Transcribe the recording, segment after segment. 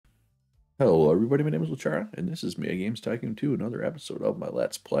Hello everybody, my name is Luchara, and this is Mega Games Tycoon 2, another episode of my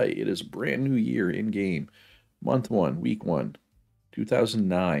Let's Play. It is a brand new year in-game. Month 1, Week 1,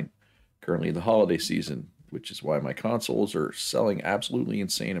 2009. Currently the holiday season, which is why my consoles are selling absolutely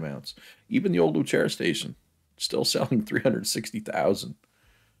insane amounts. Even the old Luchara station, still selling 360,000.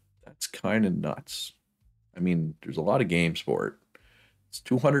 That's kind of nuts. I mean, there's a lot of games for it. It's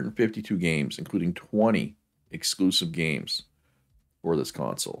 252 games, including 20 exclusive games for this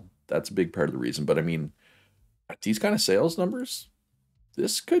console. That's a big part of the reason. But I mean, at these kind of sales numbers,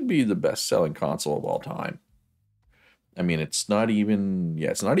 this could be the best selling console of all time. I mean, it's not even,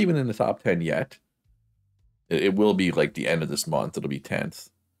 yeah, it's not even in the top 10 yet. It will be like the end of this month. It'll be 10th.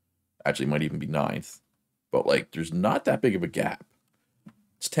 Actually, it might even be 9th. But like, there's not that big of a gap.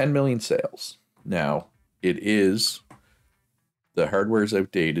 It's 10 million sales. Now, it is, the hardware is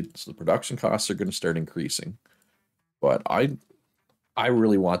outdated, so the production costs are going to start increasing. But I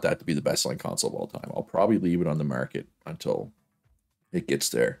really want that to be the best selling console of all time. I'll probably leave it on the market until it gets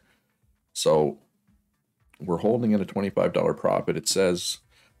there. So we're holding in a $25 profit. It says,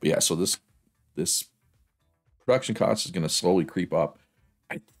 but yeah, so this production cost is going to slowly creep up.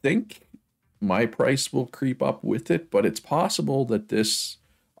 I think my price will creep up with it, but it's possible that this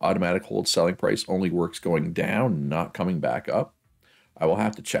automatic hold selling price only works going down, not coming back up. I will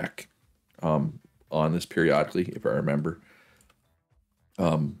have to check on this periodically if I remember.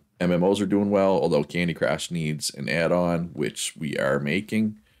 MMOs are doing well, although Candy Crush needs an add-on, which we are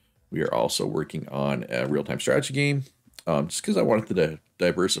making. We are also working on a real-time strategy game, just because I wanted to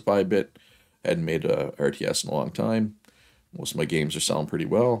diversify a bit. I hadn't made a RTS in a long time. Most of my games are selling pretty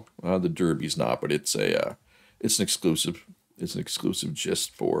well. The Derby's not, but it's an exclusive. It's an exclusive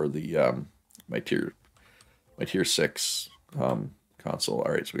just for the my tier 6 console.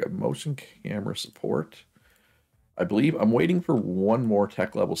 All right, so we got motion camera support. I believe I'm waiting for one more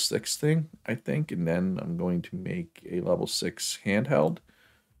tech level 6 thing, I think, and then I'm going to make a level 6 handheld.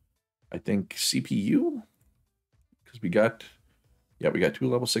 I think CPU, because we got 2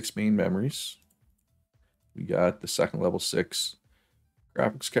 level 6 main memories. We got the second level 6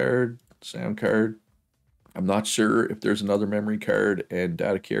 graphics card, sound card. I'm not sure if there's another memory card and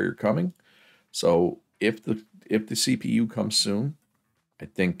data carrier coming. So if the CPU comes soon, I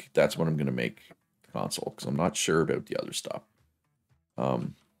think that's when I'm going to make the console, because I'm not sure about the other stuff.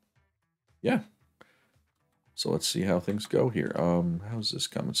 Yeah. So let's see how things go here. How's this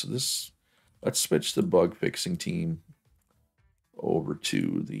coming? So let's switch the bug fixing team over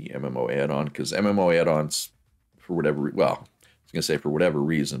to the MMO add-on, because MMO add-ons, for whatever, well, I was gonna say for whatever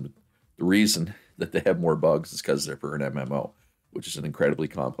reason, but the reason that they have more bugs is because they're for an MMO, which is an incredibly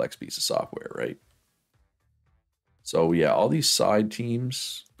complex piece of software, right? So yeah, all these side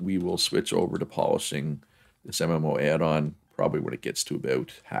teams, we will switch over to polishing this MMO add-on probably when it gets to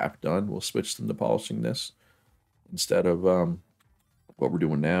about half done. We'll switch them to polishing this instead of what we're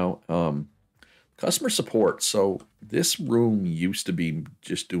doing now. Customer support. So this room used to be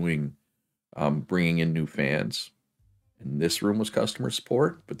just doing bringing in new fans, and this room was customer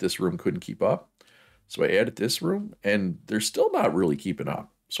support, but this room couldn't keep up. So I added this room, and they're still not really keeping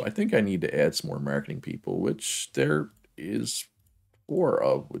up. So I think I need to add some more marketing people, which there is 4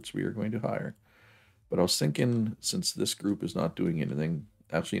 of, which we are going to hire. But I was thinking, since this group is not doing anything,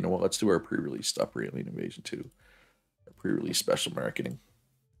 actually, you know what? Let's do our pre-release stuff for Alien Invasion 2. Our pre-release special marketing.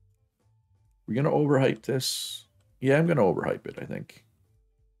 We're going to overhype this. Yeah, I'm going to overhype it, I think.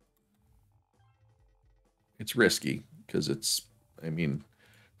 It's risky, because it's, I mean,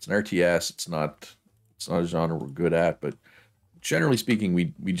 it's an RTS. It's not a genre we're good at, but generally speaking,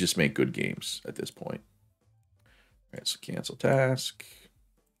 we just make good games at this point. All right, so cancel task.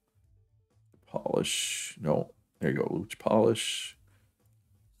 Polish. No, there you go. Luch polish.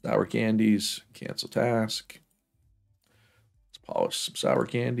 Sour candies. Cancel task. Let's polish some sour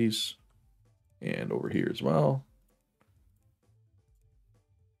candies. And over here as well.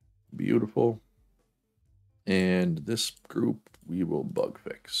 Beautiful. And this group we will bug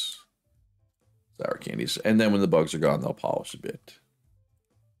fix. Sour candies. And then when the bugs are gone, they'll polish a bit.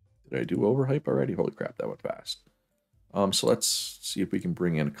 Did I do overhype already? Holy crap, that went fast. So let's see if we can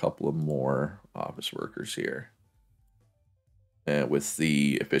bring in a couple of more office workers here. With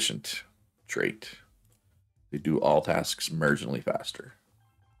the efficient trait. They do all tasks marginally faster,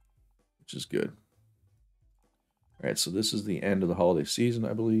 which is good. All right, so this is the end of the holiday season,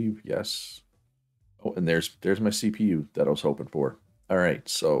 I believe. Yes. Oh, and there's my CPU that I was hoping for. All right,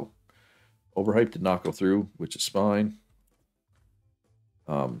 so overhype did not go through, which is fine.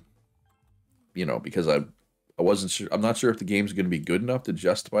 You know, because I wasn't sure. I'm not sure if the game's going to be good enough to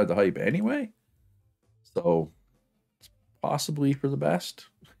justify the hype anyway. So it's possibly for the best.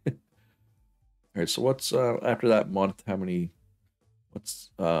 All right, so what's after that month? How many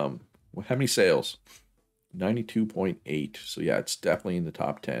sales? 92.8. So yeah, it's definitely in the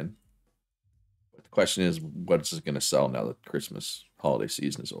top 10. But the question is, what is it going to sell now that Christmas holiday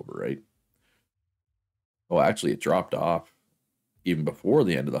season is over, right? Oh, actually, it dropped off even before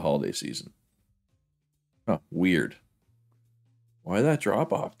the end of the holiday season. Huh, weird. Why that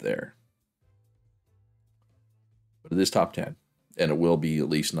drop off there? But it is top 10, and it will be at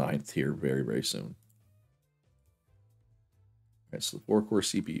least ninth here very, very soon. All right, so the 4-core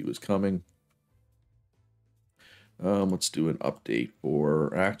CPU is coming. Let's do an update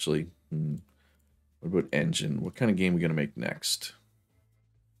for actually. What about engine? What kind of game are we gonna make next?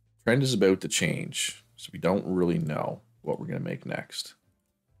 Trend is about to change, so we don't really know what we're gonna make next.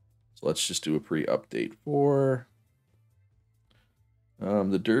 So let's just do a pre-update for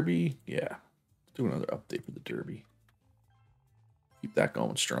the Derby. Yeah, let's do another update for the Derby. Keep that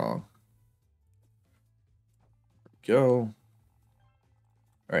going strong. There we go.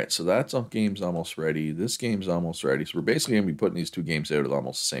 All right, so that's game's almost ready. This game's almost ready. So we're basically going to be putting these two games out at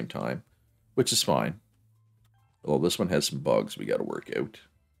almost the same time, which is fine. Although this one has some bugs we got to work out.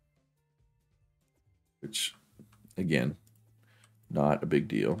 Which, again, not a big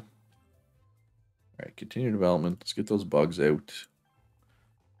deal. All right, continue development. Let's get those bugs out.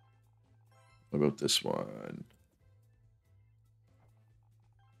 What about this one?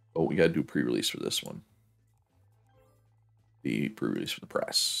 Oh, we got to do pre-release for this one. The pre-release for the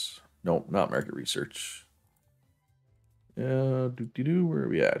press. No, not market research. Where are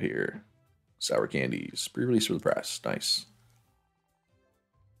we at here? Sour candies. Pre-release for the press. Nice.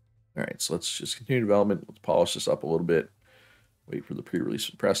 All right, so let's just continue development. Let's polish this up a little bit. Wait for the pre-release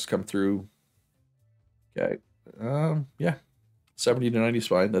for the press to come through. Okay. Yeah. 70 to 90 is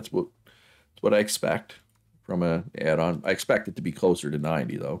fine. That's what I expect from a add-on. I expect it to be closer to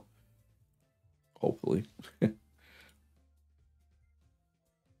 90 though. Hopefully.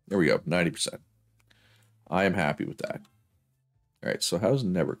 There we go, 90%. I am happy with that. All right, so how's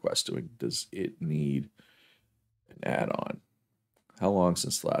NeverQuest doing? Does it need an add-on? How long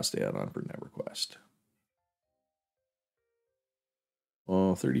since the last add-on for NeverQuest?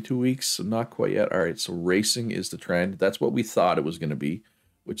 Oh, 32 weeks, so not quite yet. All right, so racing is the trend. That's what we thought it was going to be,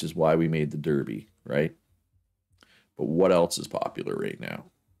 which is why we made the Derby, right? But what else is popular right now?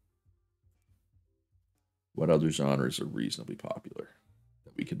 What other genres are reasonably popular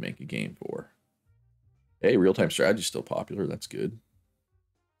that we could make a game for? Hey, real-time strategy is still popular. That's good.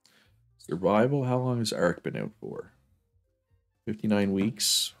 Survival, how long has Ark been out for? 59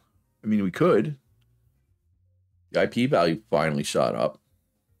 weeks. I mean, we could. The IP value finally shot up.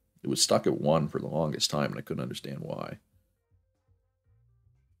 It was stuck at 1 for the longest time, and I couldn't understand why.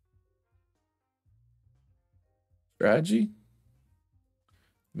 Strategy?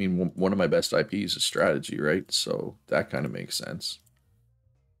 I mean, one of my best IPs is strategy, right? So that kind of makes sense.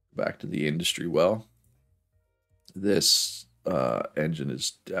 Back to the industry. Well, this engine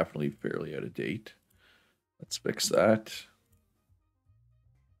is definitely fairly out of date. Let's fix that.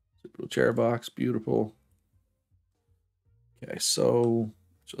 Simple chair box, beautiful. Okay, so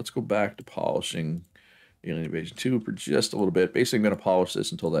let's go back to polishing Alien Invasion 2 for just a little bit. Basically, I'm going to polish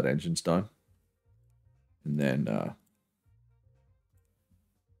this until that engine's done. And then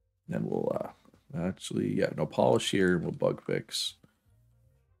we'll actually, yeah, no polish here. We'll bug fix.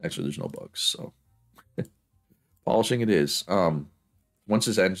 Actually, there's no bugs, so polishing it is. Once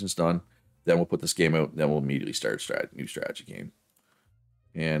this engine's done, then we'll put this game out. Then we'll immediately start new strategy game.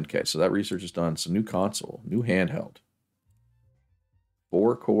 And okay, so that research is done. So new console, new handheld,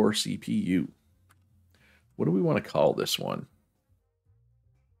 4-core CPU. What do we want to call this one?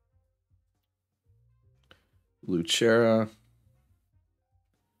 Lucera.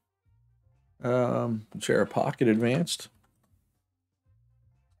 Lucera Pocket Advanced.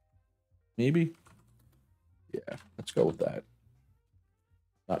 Maybe. Yeah, let's go with that.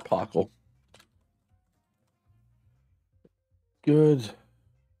 Not Pockle. Good.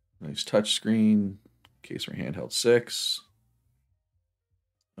 Nice touchscreen. Case for handheld 6.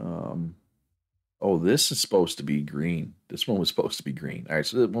 Oh, this is supposed to be green. This one was supposed to be green. All right,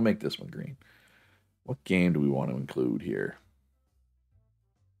 so we'll make this one green. What game do we want to include here?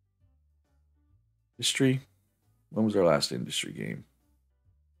 Industry. When was our last industry game?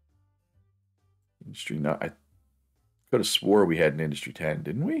 Industry. No, I could have swore we had an Industry 10,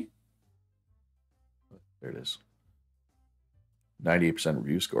 didn't we? There it is. 98%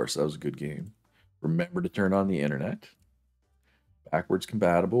 review score, so that was a good game. Remember to turn on the internet. Backwards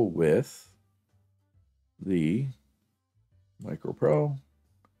compatible with the Micro Pro,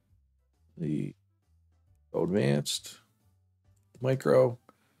 the Advanced, the Micro,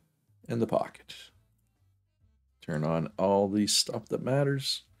 and the Pocket. Turn on all the stuff that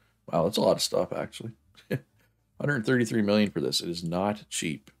matters. Wow, that's a lot of stuff, actually. 133 million for this. It is not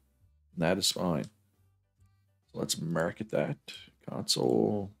cheap. That is fine. So let's market that.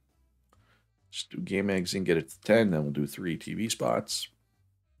 Console. Just do game magazine, get it to 10, then we'll do 3 TV spots.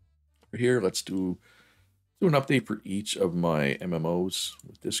 For here, let's do an update for each of my MMOs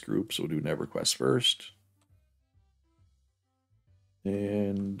with this group. So we'll do EverQuest first.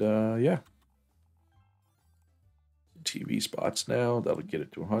 And yeah. TV spots now. That'll get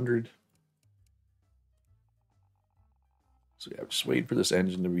it to 100. So yeah, just waiting for this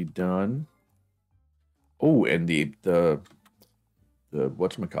engine to be done. Oh, and the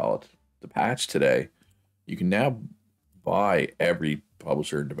whatchamacallit, the patch today, you can now buy every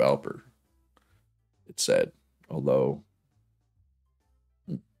publisher and developer, it said. Although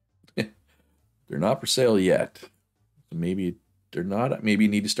they're not for sale yet. So maybe they're not. Maybe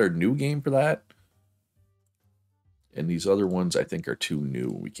you need to start a new game for that. And these other ones I think are too new.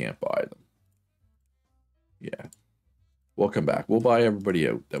 We can't buy them. Yeah. We'll come back. We'll buy everybody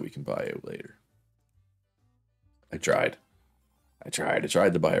out that we can buy out later. I tried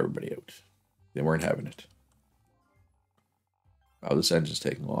to buy everybody out. They weren't having it. Wow, this engine's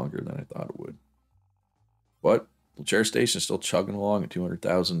taking longer than I thought it would. But the chair station is still chugging along at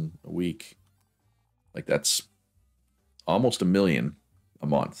 200,000 a week. Like that's almost $1 million a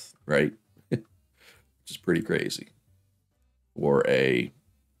month, right? Which is pretty crazy. For a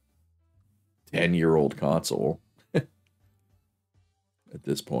 10-year-old console at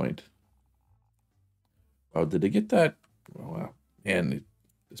this point. Oh, did they get that? Oh, wow. Man,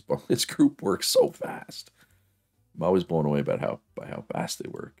 this group works so fast. I'm always blown away by how fast they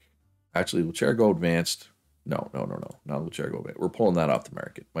work. Actually, will chair go advanced? No. Not will chair go advanced. We're pulling that off the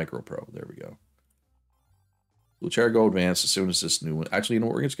market. Micro Pro. There we go. Will chair go advanced as soon as this new one. Actually, you know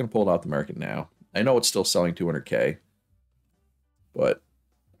what? We're just going to pull it off the market now. I know it's still selling 200K, but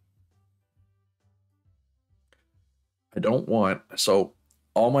I don't want. So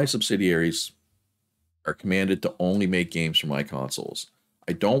all my subsidiaries are commanded to only make games for my consoles.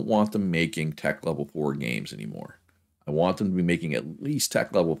 I don't want them making tech level 4 games anymore. I want them to be making at least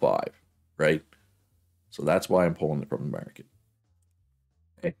tech level 5, right? So that's why I'm pulling it from the market.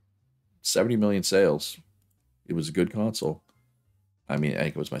 Hey, 70 million sales. It was a good console. I mean, I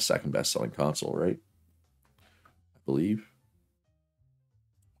think it was my second best selling console, right? I believe.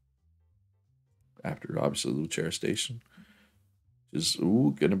 After obviously the chair station. Is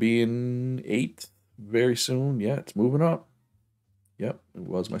gonna be in 8th very soon. Yeah, it's moving up. Yep, it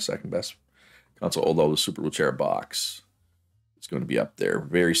was my second best console, although the Super Chair box is going to be up there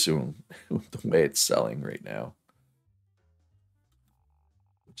very soon with the way it's selling right now,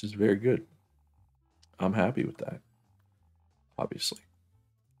 which is very good. I'm happy with that, obviously.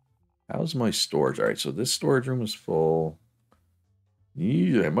 How's my storage? All right, so this storage room is full.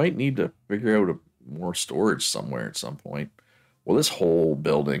 I might need to figure out more storage somewhere at some point. Well, this whole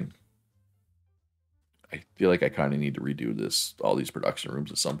building, I feel like I kind of need to redo all these production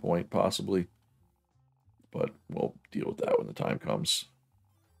rooms at some point, possibly. But we'll deal with that when the time comes.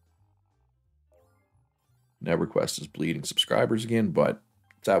 EverQuest is bleeding subscribers again, but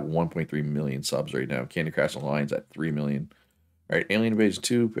it's at 1.3 million subs right now. Candy Crush Online's at 3 million. All right, Alien Invasion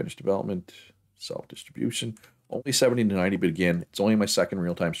 2, finished development, self-distribution. Only 70 to 90, but again, it's only my second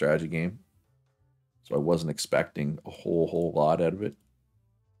real-time strategy game. So I wasn't expecting a whole lot out of it.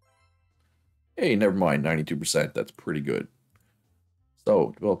 Hey, never mind, 92%. That's pretty good.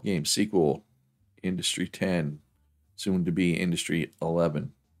 So, develop game, sequel, Industry 10, soon to be Industry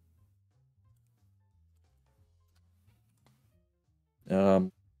 11.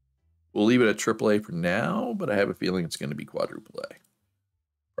 We'll leave it at AAA for now, but I have a feeling it's going to be quadruple A.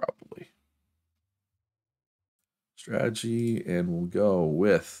 Probably. Strategy, and we'll go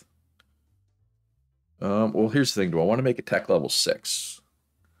with... well, here's the thing. Do I want to make it tech level 6?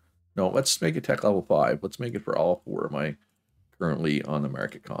 No, let's make it tech level 5. Let's make it for all 4 of my currently on the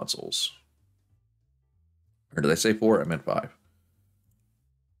market consoles. Or did I say 4? I meant 5.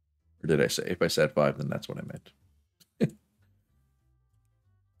 Or did I say, if I said 5, then that's what I meant.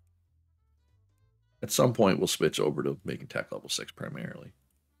 At some point, we'll switch over to making tech level 6 primarily.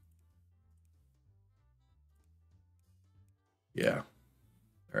 Yeah.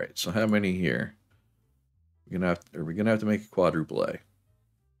 All right, so how many here? Are we gonna have to make a quadruple A?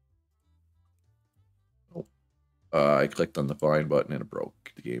 Oh, I clicked on the find button and it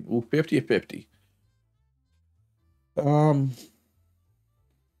broke the game. Ooh, 50 of 50. You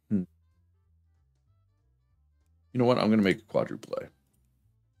know what? I'm gonna make a quadruple A.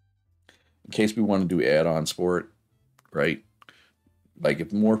 In case we want to do add-ons for it, right? Like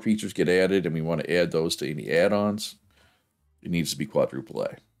if more features get added and we want to add those to any add-ons, it needs to be quadruple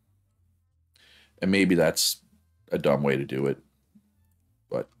A. And maybe that's a dumb way to do it,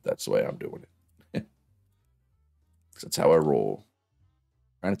 but that's the way I'm doing it. That's how I roll.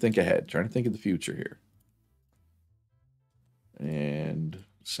 Trying to think ahead, trying to think of the future here. And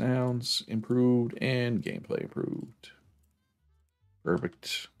sounds improved and gameplay improved.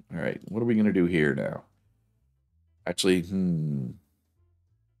 Perfect. All right, what are we going to do here now? Actually, do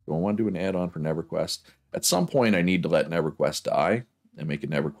I want to do an add-on for NeverQuest? At some point, I need to let NeverQuest die and make a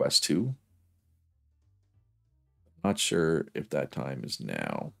NeverQuest 2. Not sure if that time is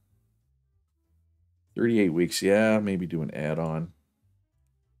now. 38 weeks, yeah, maybe do an add-on.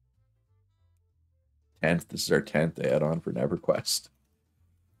 10th, this is our 10th add-on for NeverQuest,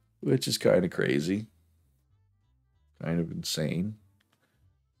 which is kind of crazy. Kind of insane.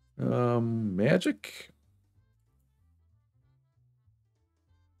 Magic.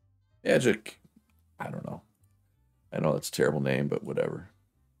 Magic. I don't know. I know that's a terrible name, but whatever.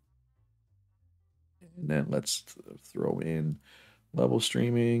 And then let's throw in level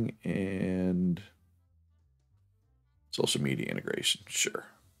streaming and social media integration. Sure.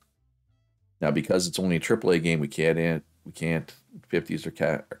 Now, because it's only a AAA game, we can't 50s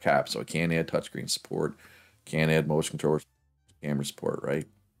are capped, so I can't add touchscreen support, can't add motion controllers, camera support, right?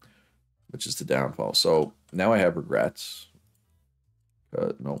 Which is the downfall. So now I have regrets.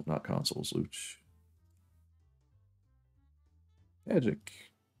 No, not consoles, Luch. Magic.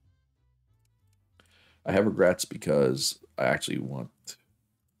 I have regrets because I actually want.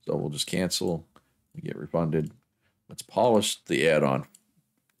 So we'll just cancel. We get refunded. Let's polish the add-on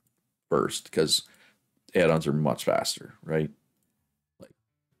first because add-ons are much faster, right? Like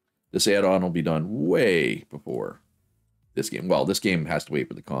this add-on will be done way before this game. Well, this game has to wait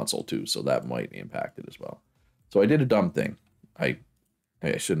for the console too, so that might impact it as well. So I did a dumb thing. I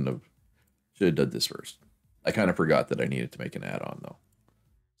should have done this first. I kind of forgot that I needed to make an add-on though.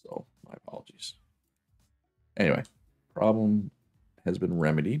 So my apologies. Anyway, problem has been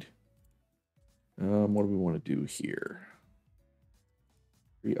remedied. What do we want to do here?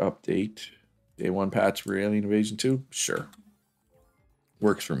 Re-update. Day 1 patch for Alien Invasion 2? Sure.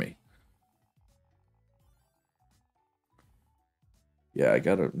 Works for me. Yeah, I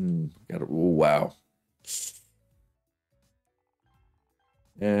gotta, oh, wow.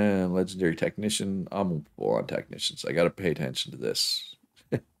 And Legendary Technician. I'm full on technicians. I gotta pay attention to this.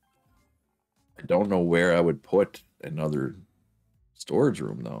 I don't know where I would put another storage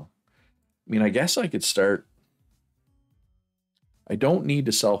room, though. I mean, I guess I could start. I don't need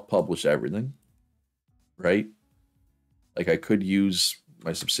to self-publish everything, right? Like I could use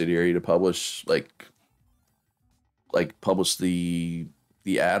my subsidiary to publish, like publish the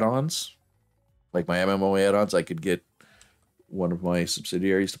add-ons, like my MMO add-ons. I could get one of my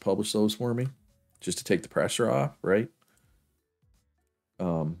subsidiaries to publish those for me, just to take the pressure off, right?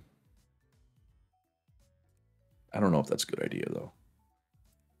 I don't know if that's a good idea though.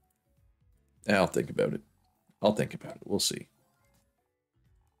 I'll think about it. We'll see.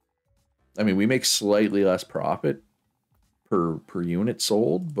 I mean, we make slightly less profit per unit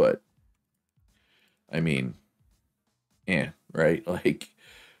sold, but I mean, right? Like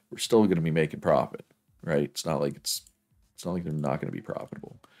we're still going to be making profit, right? It's not like they're not going to be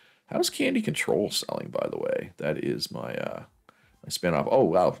profitable. How's Candy Control selling, by the way? That is my my spinoff. Oh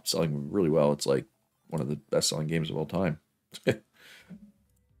wow, selling really well. It's like one of the best-selling games of all time.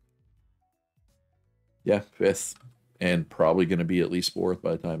 Yeah, 5th, and probably going to be at least 4th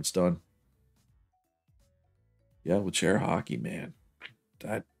by the time it's done. Yeah, wheelchair hockey, man.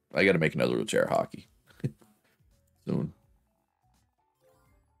 I got to make another wheelchair hockey soon.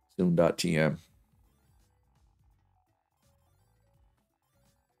 Soon.tm.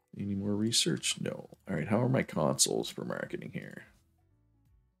 Any more research? No. All right, how are my consoles for marketing here?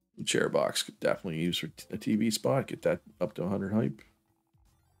 Wheelchair box could definitely use for a TV spot. Get that up to 100 hype.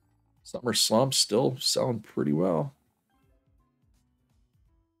 Summer Slump still selling pretty well.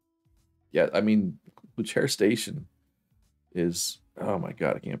 Yeah, I mean, Wheelchair Station is, oh my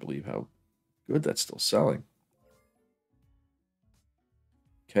god, I can't believe how good that's still selling.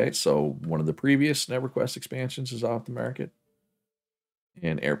 Okay, so one of the previous NeverQuest expansions is off the market.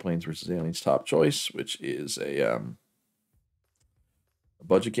 And Airplanes vs. Aliens Top Choice, which is a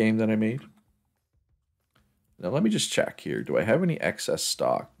budget game that I made. Now let me just check here. Do I have any excess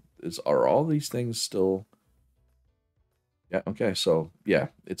stock? Are all these things still? Yeah, okay, so yeah,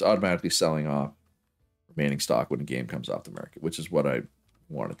 it's automatically selling off remaining stock when a game comes off the market, which is what I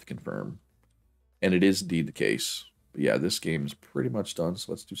wanted to confirm. And it is indeed the case. But yeah, this game is pretty much done,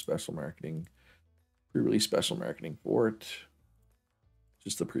 so let's do special marketing. Pre-release special marketing for it.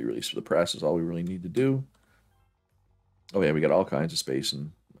 Just the pre-release for the press is all we really need to do. Oh yeah, we got all kinds of space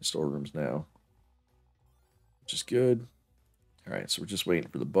in my storerooms now, which is good. All right, so we're just waiting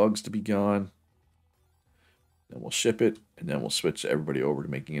for the bugs to be gone. Then we'll ship it, and then we'll switch everybody over to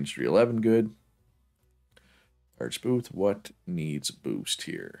making Industry 11 good. Arch Booth, what needs a boost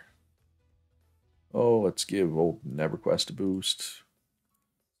here? Oh, let's give old NeverQuest a boost.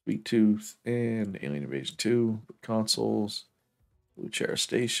 Sweet Tooth and Alien Invasion 2 for consoles. Blue Chair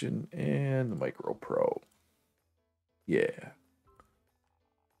Station and the Micro Pro. Yeah.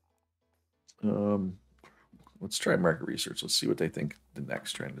 Let's try market research. Let's see what they think the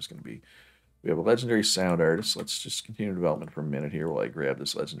next trend is going to be. We have a legendary sound artist. Let's just continue development for a minute here while I grab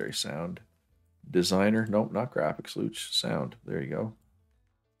this legendary sound designer. Nope, not graphics, Luch. Sound. There you go.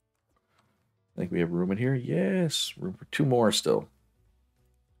 I think we have room in here. Yes, room for 2 more still.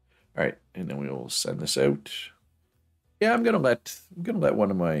 All right, and then we will send this out. Yeah, I'm gonna let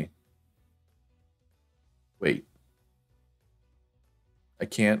one of my. Wait. I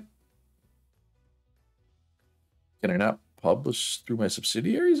can't. Can I not publish through my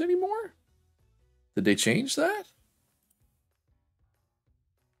subsidiaries anymore? Did they change that?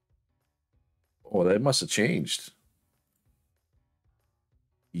 Oh, that must have changed.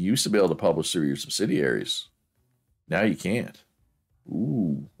 You used to be able to publish through your subsidiaries. Now you can't.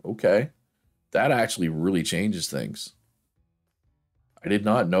 Ooh, okay. That actually really changes things. I did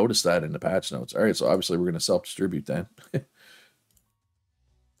not notice that in the patch notes. All right, so obviously we're going to self-distribute then.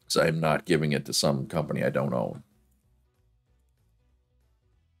 So I'm not giving it to some company I don't own.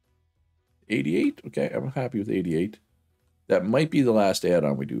 88? Okay, I'm happy with 88. That might be the last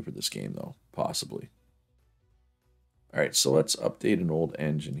add-on we do for this game, though. Possibly. All right, so let's update an old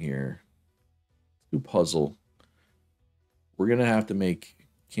engine here. Do puzzle. We're going to have to make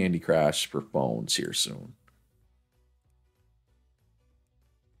Candy Crush for phones here soon.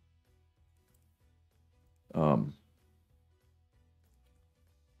 Well,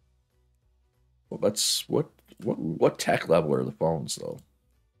 let's what tech level are the phones though?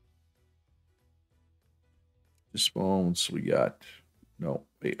 Just phones we got. No,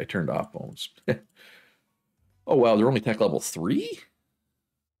 wait, I turned off phones. Oh wow, they're only tech level 3?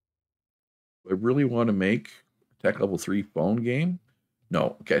 I really want to make a tech level 3 phone game?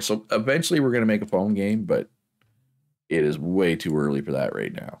 No. Okay, so eventually we're gonna make a phone game, but it is way too early for that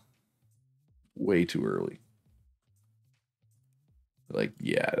right now. Way too early. Like,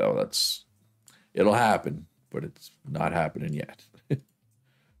 yeah, no, it'll happen, but it's not happening yet.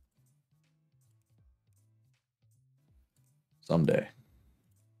 Someday.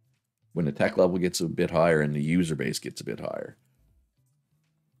 When the tech level gets a bit higher and the user base gets a bit higher.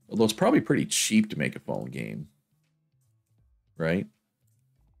 Although it's probably pretty cheap to make a phone game. Right?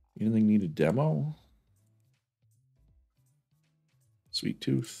 Anything need a demo? Sweet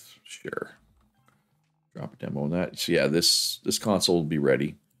Tooth? Sure. Drop a demo on that. So yeah, this console will be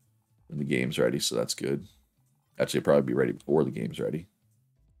ready when the game's ready, so that's good. Actually, it'll probably be ready before the game's ready.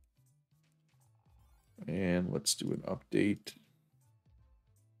 And let's do an update.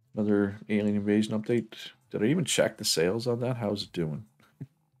 Another Alien Invasion update. Did I even check the sales on that? How's it doing?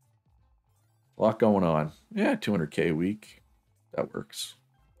 A lot going on. Yeah, 200K a week. That works.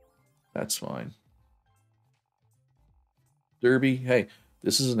 That's fine. Derby, hey,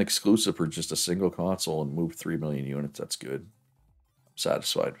 this is an exclusive for just a single console and move 3 million units. That's good. I'm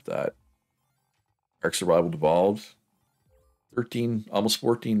satisfied with that. Ark Survival Devolved, 13, almost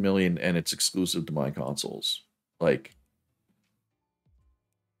 14 million, and it's exclusive to my consoles. Like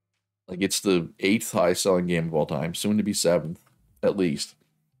it's the 8th highest selling game of all time, soon to be 7th, at least.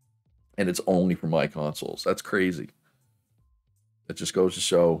 And it's only for my consoles. That's crazy. It just goes to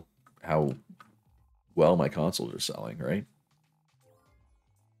show how well my consoles are selling, right?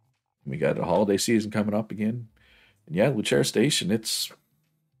 We got a holiday season coming up again. And yeah, Luchair Station, it's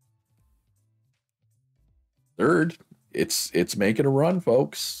third. It's making a run,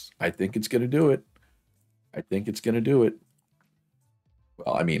 folks. I think it's gonna do it. I think it's gonna do it.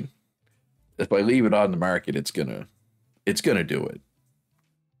 Well, I mean, if I leave it on the market, it's gonna do it.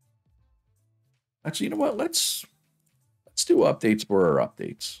 Actually, you know what? Let's do updates for our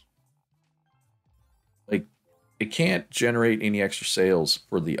updates. Like, it can't generate any extra sales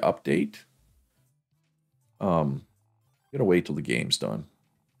for the update. I'm gonna wait till the game's done.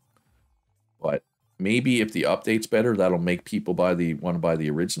 But maybe if the update's better, that'll make people want to buy the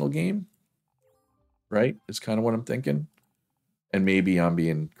original game. Right? Is kind of what I'm thinking. And maybe I'm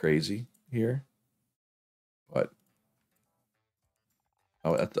being crazy here. But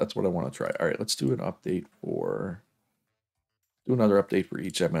oh, that's what I want to try. All right, let's do an update for. Do another update for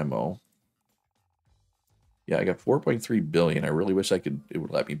each MMO. Yeah, I got 4.3 billion. I really wish it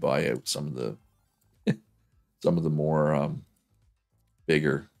would let me buy out some of the more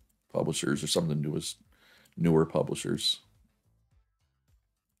bigger publishers or some of the newer publishers.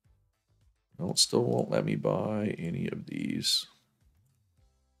 No, it still won't let me buy any of these,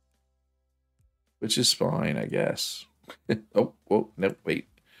 which is fine, I guess. Oh, whoa, no, wait.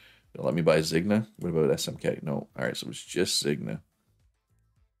 It'll let me buy Zigna. What about SMK? No. All right, so it's just Zigna.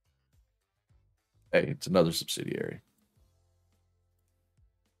 Hey, it's another subsidiary.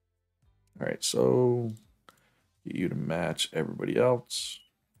 All right, so get you to match everybody else.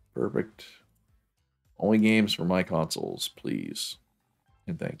 Perfect. Only games for my consoles, please.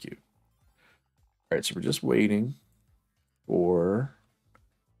 And thank you. All right, so we're just waiting for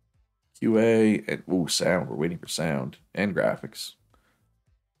QA and sound. We're waiting for sound and graphics.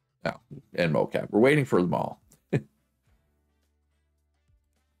 Oh, and mocap. We're waiting for them all.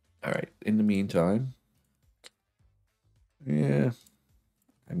 All right. In the meantime, yeah.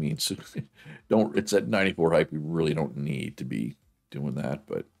 I mean, so don't. It's at 94 hype. We really don't need to be doing that,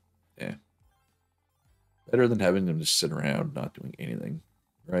 but yeah, better than having them just sit around not doing anything,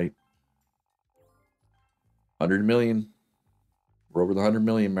 right? 100 million. We're over the 100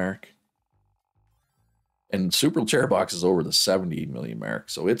 million mark. And Super Chair Box is over the 70 million mark,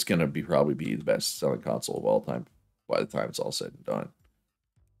 so it's gonna probably be the best selling console of all time by the time it's all said and done.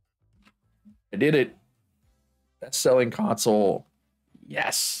 I did it. Best selling console.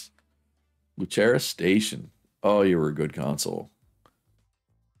 Yes. Lucera Station. Oh, you were a good console.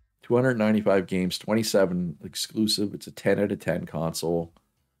 295 games, 27 exclusive. It's a 10 out of 10 console.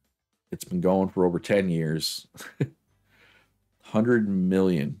 It's been going for over 10 years. 100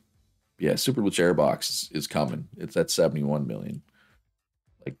 million. Yeah, Super Lucera Box is coming. It's at 71 million.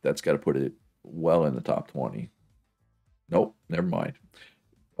 Like, that's got to put it well in the top 20. Nope, never mind.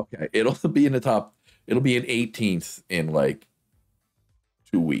 Okay, it'll be in the top. It'll be an 18th in like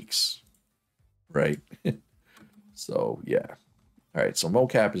 2 weeks, right? So yeah. All right, so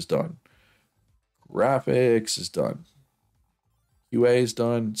mocap is done. Graphics is done. QA is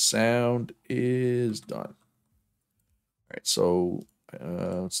done. Sound is done. All right, so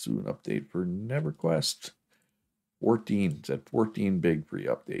let's do an update for NeverQuest. 14. It's at 14 big free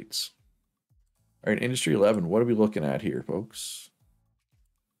updates. All right, Industry 11. What are we looking at here, folks?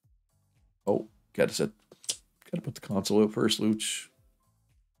 Oh, gotta put the console out first, Luch.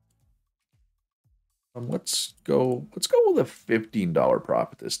 Let's go with a $15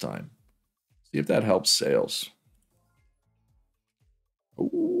 profit this time. See if that helps sales.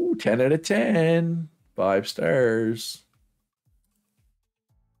 Ooh, 10 out of 10. 5 stars.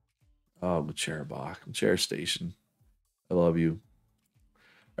 Oh, Chair Station. I love you.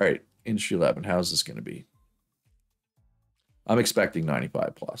 All right, Industry 11. How's this going to be? I'm expecting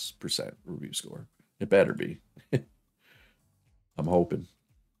 95+% review score. It better be. I'm hoping.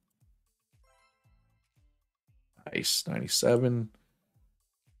 Nice, 97.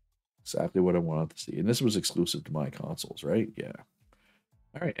 Exactly what I wanted to see. And this was exclusive to my consoles, right? Yeah.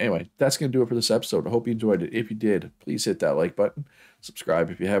 All right. Anyway, that's going to do it for this episode. I hope you enjoyed it. If you did, please hit that like button. Subscribe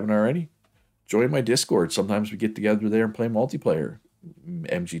if you haven't already. Join my Discord. Sometimes we get together there and play multiplayer.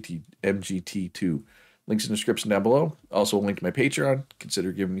 MGT2. Links in the description down below. Also, a link to my Patreon.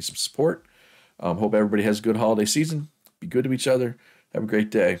 Consider giving me some support. Hope everybody has a good holiday season. Be good to each other. Have a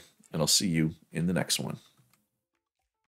great day. And I'll see you in the next one.